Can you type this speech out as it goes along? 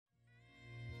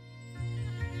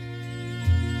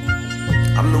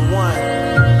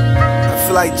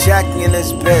like Jackie in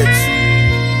this bitch.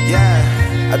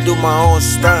 Yeah, I do my own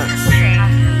stunts.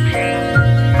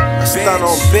 I stunt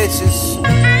on bitches,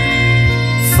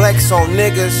 flex on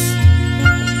niggas,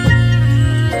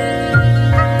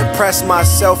 impress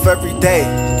myself every day.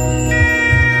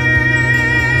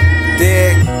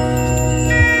 Dig.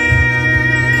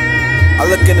 I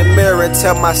look in the mirror and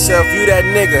tell myself, you that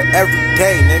nigga every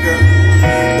day, nigga.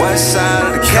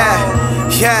 Westside of the cat,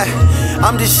 yeah.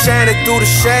 I'm just shining through the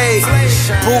shade.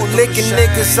 Bootlicking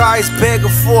niggas always begging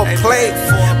for a plate.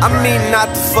 I mean not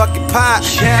the fucking pot.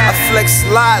 I flex a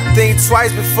lot, think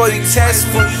twice before you test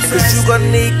me, cause you gonna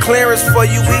need clearance before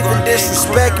you even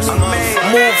disrespect me.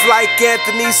 Move like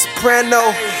Anthony Soprano,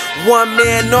 one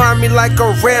man army like a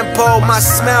Rambo. My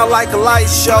smell like a light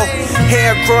show,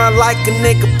 hair growing like a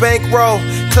nigga bankroll.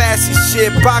 Classy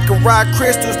shit, Baccarat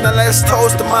crystals, now let's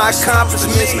toast to my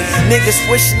accomplishments. Niggas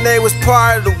wishing they was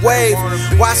part of the wave.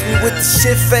 Watch me with the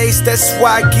shit face, that's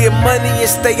why I get money and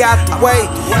stay out the way.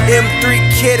 M3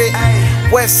 kid it,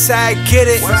 Westside get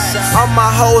it. All my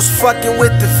hoes fucking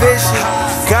with the vision.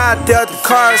 God dealt the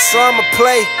cards, so I'ma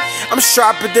play. I'm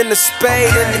sharper than the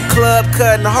spade in the club,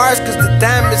 cutting hearts cause the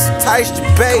diamonds entice your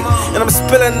bait. And I'm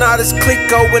spilling all this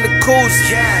Clico in the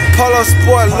koozie. Polo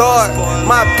Sport Lord,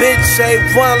 my bitch ain't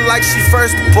run like she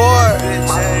first aboard.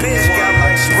 My bitch got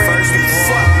like she first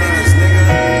aboard.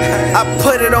 I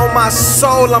put it on my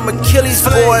soul, I'm Achilles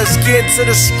boys, get to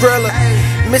the Skrilla.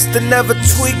 Mr. Never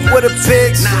tweak with a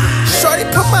bitch. Shorty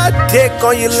put my dick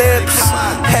on your lips.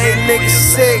 Hey nigga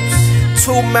sick,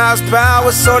 2 miles per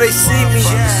hour so they see me.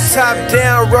 Top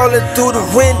down rolling through the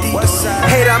windy.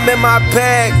 Hate I'm in my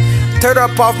bag, dirt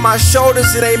up off my shoulders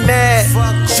and they mad.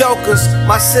 Jokers,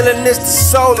 my ceiling is the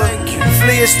solar.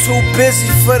 Flea is too busy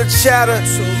for the chatter.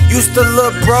 Used to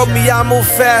look broke, me I move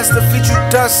faster. Feed you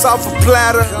dust off a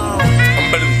platter.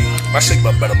 I'm better than you, my shape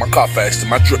up better, my car faster,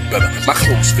 my drip better, my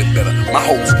clothes fit better, my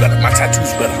hoes better, my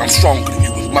tattoos better. I'm stronger than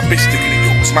you, my bitch thicker than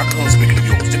yours, my guns bigger than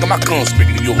yours, nigga, my guns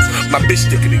bigger than yours, my bitch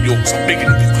thicker than yours, I'm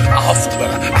bigger than you. I hustle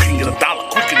better, I can get $1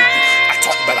 quicker than you. I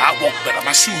talk better, I walk better,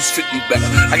 my shoes fit me better,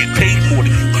 I get paid more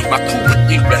than you, my crew fit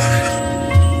me better.